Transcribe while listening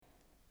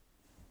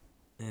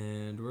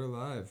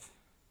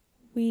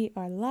We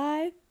are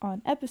live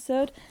on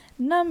episode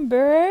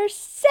number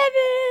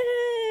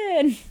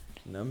 7.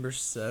 Number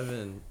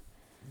 7.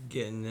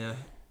 Getting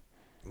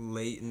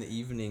late in the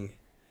evening.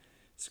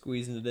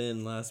 Squeezing it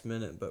in last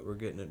minute, but we're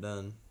getting it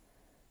done.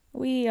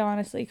 We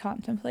honestly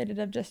contemplated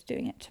of just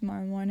doing it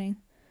tomorrow morning.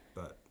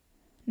 But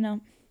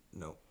No.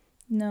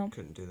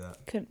 Couldn't do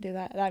that. Couldn't do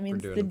that. That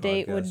means doing the a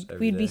date podcast we'd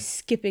every be day.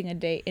 skipping a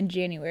date in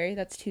January.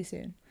 That's too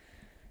soon.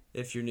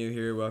 If you're new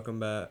here, welcome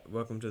back.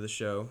 Welcome to the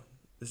show.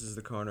 This is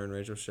the Connor and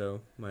Rachel show.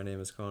 My name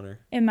is Connor.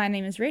 And my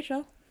name is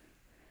Rachel.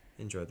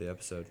 Enjoy the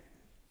episode.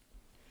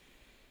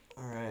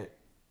 All right.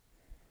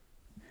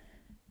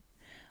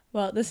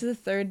 Well, this is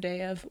the third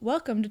day of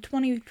welcome to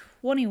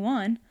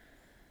 2021.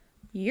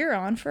 You're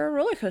on for a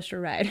roller coaster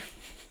ride.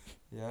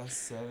 Yeah,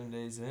 7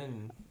 days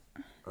in.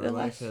 Our The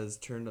life last- has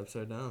turned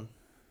upside down.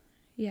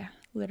 Yeah,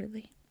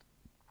 literally.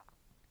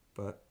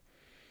 But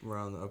we're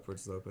on the upward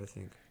slope, I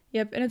think.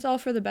 Yep, and it's all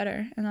for the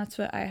better, and that's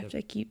what I have Yep.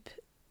 to keep,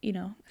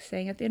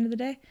 saying at the end of the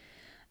day.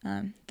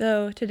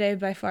 Though today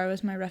by far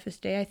was my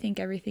roughest day. I think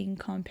everything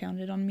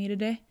compounded on me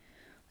today.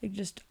 Like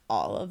just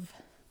all of...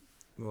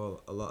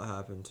 Well, a lot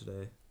happened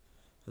today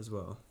as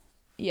well.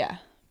 Yeah,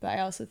 but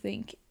I also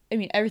think,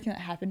 everything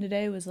that happened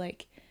today was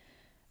like,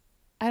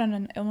 I don't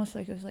know, almost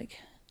like it was like,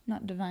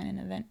 not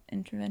divine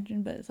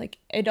intervention, but it's like,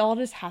 it all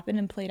just happened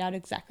and played out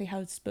exactly how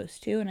it's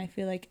supposed to, and I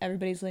feel like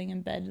everybody's laying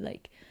in bed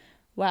like,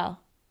 wow,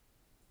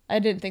 I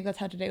didn't think that's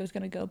how today was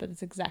going to go, but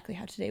it's exactly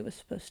how today was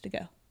supposed to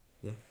go.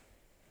 Yeah.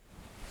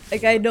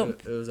 Like, I don't...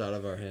 It was out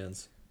of our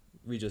hands.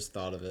 We just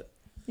thought of it.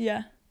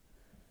 Yeah.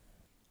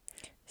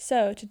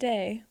 So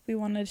today we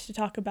wanted to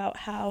talk about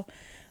how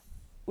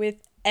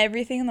with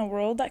everything in the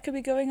world that could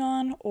be going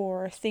on,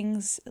 or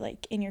things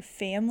like in your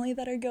family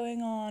that are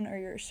going on, or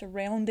your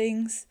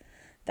surroundings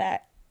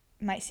that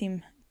might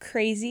seem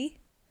crazy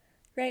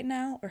right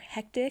now, or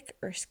hectic,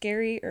 or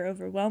scary, or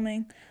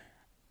overwhelming,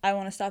 I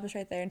want to stop us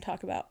right there and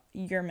talk about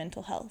your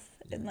mental health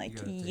and like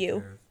gotta take you.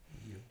 care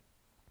of you.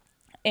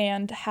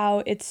 And how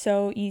it's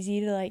so easy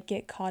to like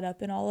get caught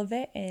up in all of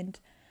it and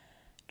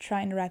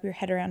trying to wrap your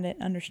head around it,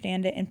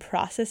 understand it, and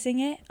processing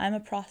it. I'm a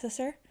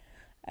processor.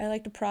 I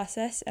like to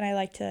process, and I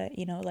like to,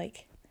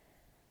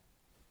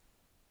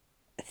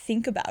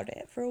 think about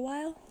it for a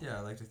while. Yeah,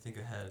 I like to think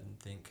ahead and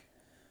think,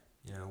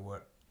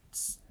 what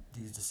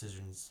these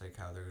decisions, like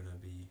how they're going to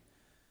be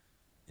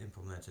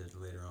implemented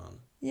later on.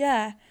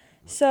 Yeah.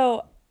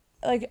 So,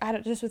 like,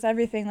 just with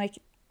everything, like,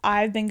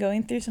 I've been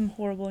going through some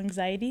horrible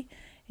anxiety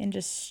and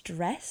just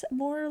stress,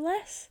 more or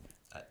less.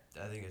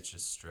 I think it's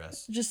just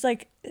stress. Just,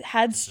 like,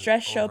 had Just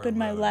stress show up in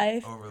my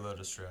life. Overload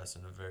of stress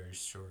in a very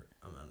short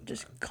amount of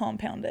Just time.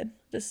 compounded.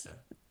 Just,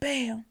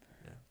 bam,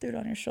 threw it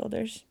on your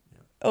shoulders. Yeah.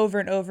 Over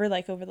and over,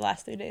 like, over the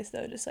last 3 days,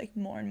 though, just, like,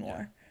 more and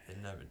more. Yeah.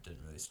 It never didn't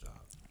really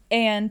stop.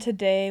 And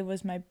today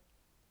was my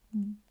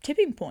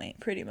tipping point,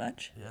 pretty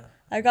much. Yeah.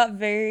 I got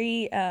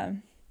very,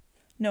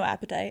 no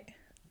appetite.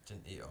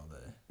 Didn't eat all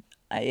day.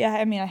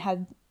 I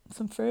had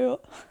some fruit.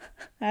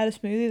 I had a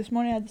smoothie this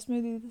morning. I had the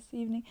smoothie this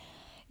evening.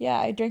 Yeah,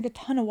 I drank a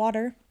ton of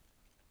water.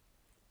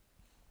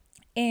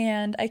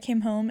 And I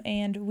came home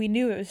and we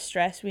knew it was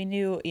stress. We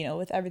knew,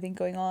 with everything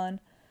going on,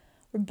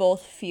 we're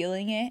both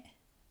feeling it.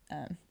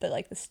 But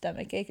like the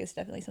stomach ache is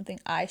definitely something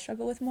I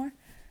struggle with more.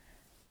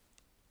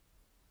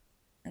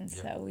 And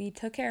so we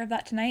took care of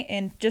that tonight.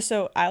 And just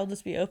so I'll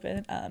just be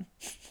open,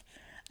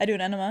 I do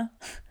an enema.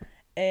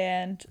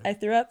 And I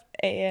threw up,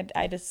 and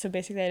I just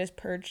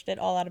purged it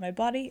all out of my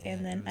body,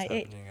 and then I ate.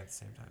 It was happening at the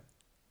same time.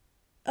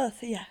 Oh,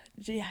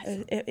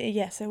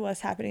 yes, it was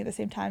happening at the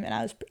same time, and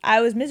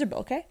I was miserable,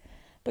 okay?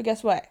 But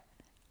guess what?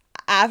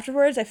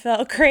 Afterwards, I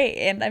felt great,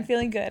 and I'm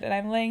feeling good, and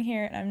I'm laying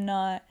here, and I'm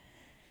not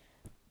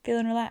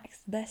feeling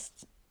relaxed. The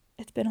best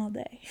it's been all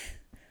day.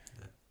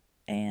 Yeah.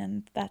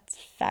 And that's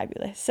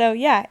fabulous. So,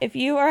 yeah, if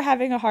you are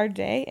having a hard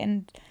day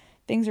and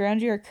things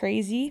around you are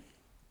crazy,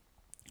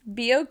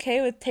 be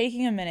okay with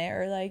taking a minute,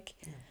 or like...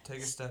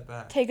 Take a step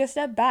back. Take a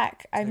step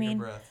back. Take a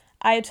breath.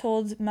 I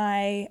told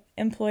my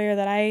employer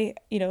that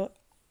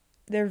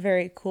they're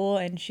very cool,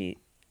 and she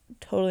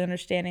totally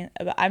understanding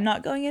about I'm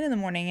not going in the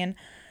morning, and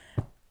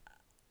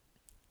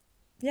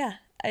yeah,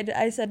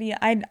 I said,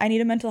 I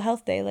need a mental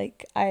health day.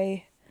 Like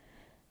I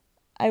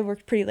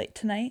worked pretty late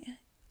tonight,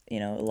 a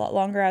lot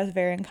longer. I was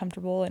very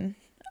uncomfortable, and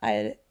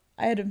I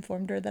had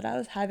informed her that I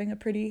was having a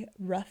pretty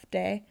rough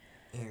day.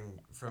 And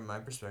from my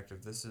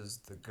perspective, this is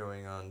the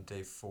going on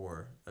day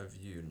 4 of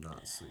you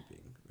not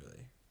sleeping,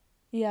 really.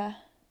 Yeah.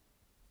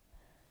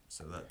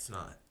 So that's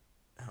not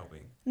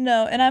helping.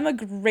 No, and I'm a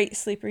great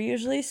sleeper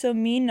usually, so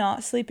me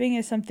not sleeping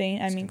is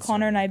something,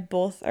 Connor and I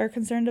both are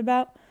concerned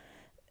about,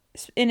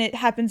 and it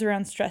happens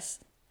around stress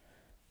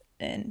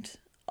and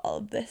all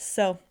of this.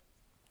 So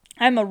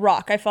I'm a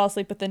rock. I fall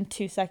asleep within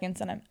 2 seconds,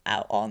 and I'm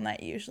out all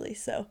night usually.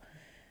 So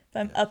if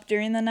I'm up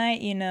during the night,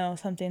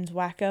 something's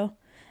wacko.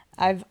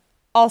 I've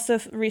also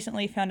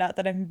recently found out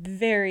that I'm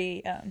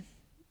very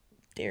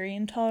dairy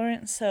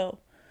intolerant, so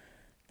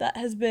that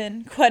has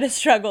been quite a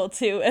struggle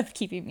too of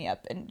keeping me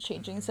up and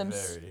changing some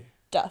Very.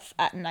 stuff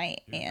at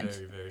night. You're and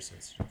very, very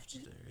sensitive to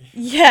dairy.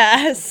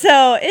 Yeah,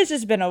 so it's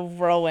just been a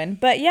whirlwind.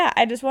 But yeah,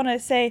 I just want to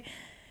say,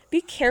 be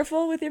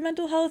careful with your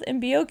mental health and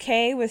be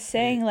okay with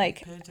saying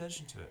like, pay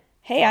attention to it.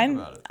 hey,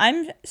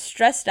 I'm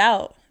stressed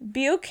out.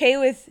 Be okay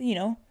with,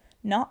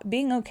 not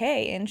being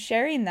okay and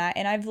sharing that.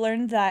 And I've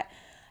learned that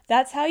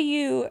that's how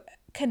you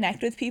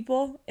connect with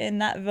people,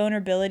 and that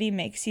vulnerability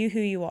makes you who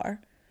you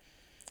are.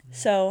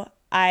 So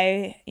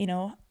I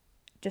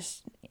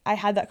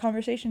had that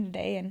conversation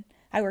today, and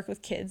I work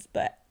with kids,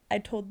 but I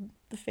told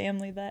the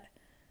family that,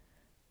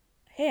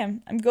 hey,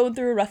 I'm going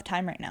through a rough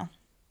time right now.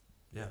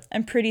 Yeah.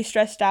 I'm pretty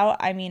stressed out.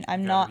 I mean,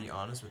 I'm not. Be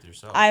honest with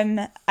yourself.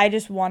 I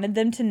just wanted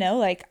them to know,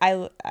 like,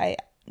 I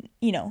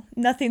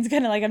nothing's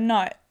gonna, like, I'm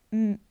not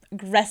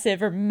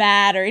aggressive or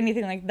mad or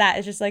anything like that.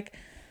 It's just like,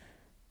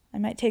 I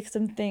might take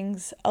some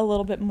things a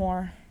little bit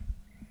more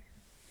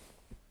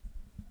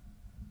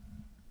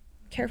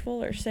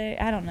careful, or say,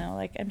 I don't know,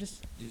 like, I'm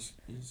just, you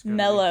just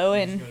mellow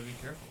and you just gotta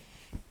be careful.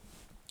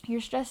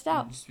 You're stressed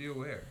out. Just be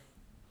aware.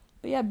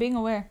 But yeah, being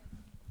aware.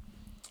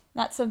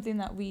 That's something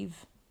that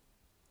we've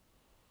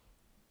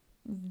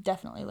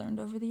definitely learned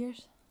over the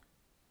years.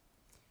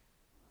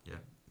 Yeah.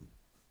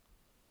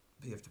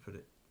 You have to put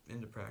it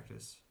into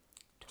practice.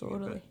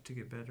 Totally. To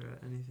get better at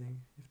anything,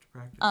 you have to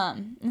practice.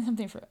 And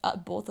something for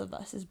both of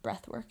us is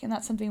breath work. And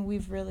that's something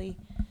we've really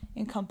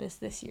encompassed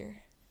this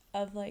year,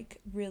 of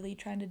like really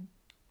trying to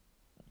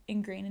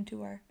ingrain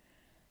into our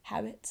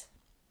habits.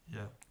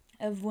 Yeah.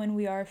 Of when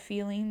we are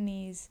feeling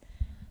these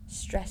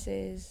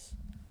stresses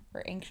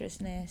or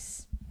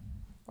anxiousness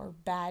or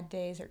bad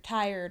days or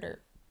tired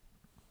or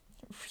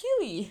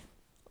really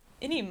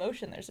any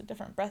emotion, there's a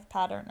different breath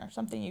pattern or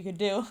something you could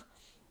do.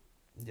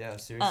 Yeah,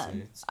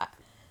 seriously.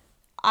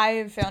 I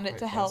have found it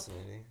to help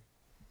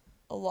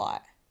a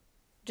lot.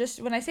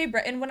 Just when I say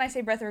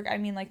breath work, I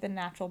mean like the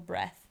natural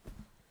breath.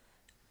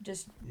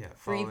 Just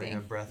following breathing. A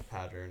breath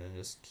pattern and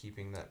just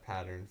keeping that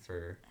pattern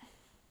for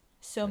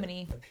a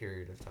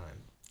period of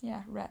time.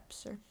 Yeah,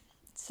 reps.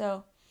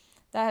 So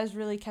that has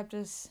really kept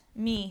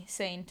me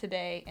sane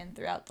today and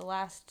throughout the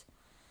last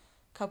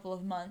couple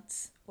of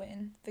months.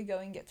 When the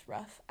going gets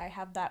rough, I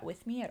have that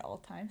with me at all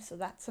times. So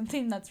that's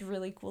something that's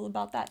really cool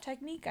about that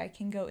technique. I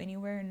can go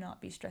anywhere and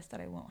not be stressed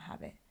that I won't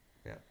have it.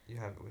 Yeah, you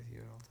have it with you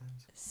at all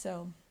times.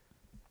 So,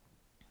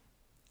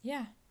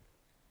 yeah.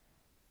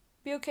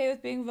 Be okay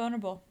with being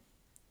vulnerable.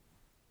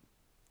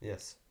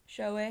 Yes.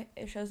 Show it.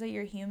 It shows that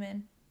you're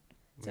human.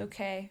 It's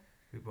okay.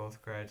 We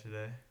both cried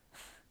today.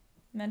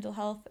 Mental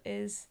health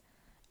is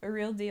a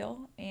real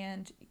deal.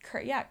 And,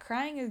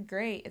 crying is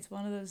great. It's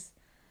one of those...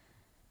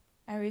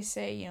 I always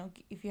say,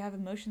 if you have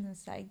emotions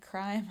inside,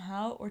 cry them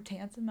out or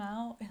dance them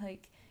out.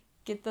 Like,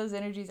 get those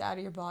energies out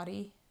of your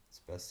body. It's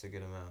best to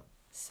get them out.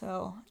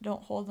 So,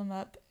 don't hold them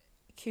up,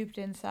 cooped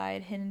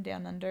inside, hidden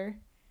down under.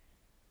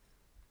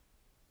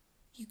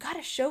 You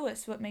gotta show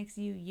us what makes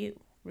you you,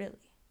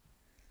 really.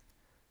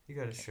 You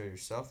gotta show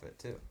yourself it,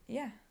 too.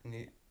 Yeah.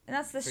 And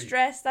that's the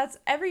stress. That's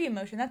every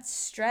emotion. That's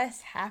stress,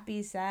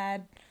 happy,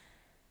 sad,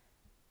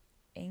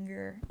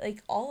 anger,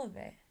 like all of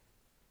it.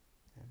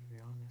 You have to be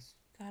honest.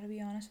 Gotta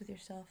be honest with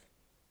yourself.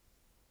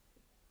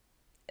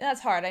 And that's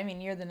hard. I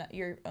mean, you're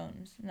your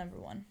own number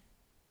one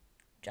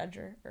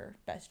judger or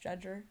best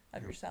judger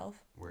of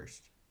yourself.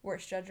 Worst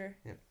judger.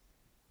 Yep.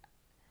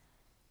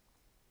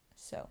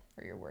 So,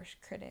 or your worst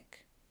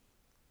critic.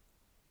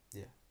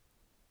 Yeah.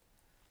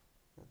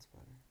 That's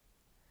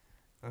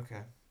better.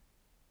 Okay.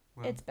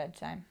 Well, it's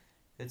bedtime.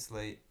 It's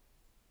late.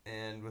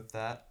 And with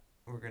that,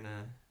 we're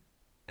gonna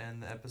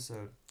end the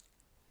episode.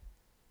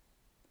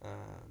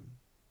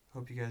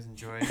 Hope you guys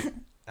enjoyed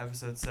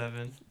episode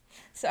 7.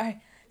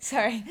 Sorry.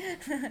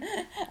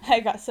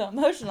 I got so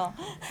emotional.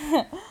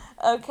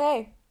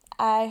 Okay.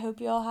 I hope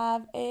you all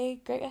have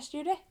a great rest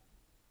of your day.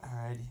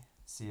 Alrighty.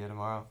 See you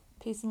tomorrow.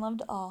 Peace and love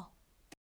to all.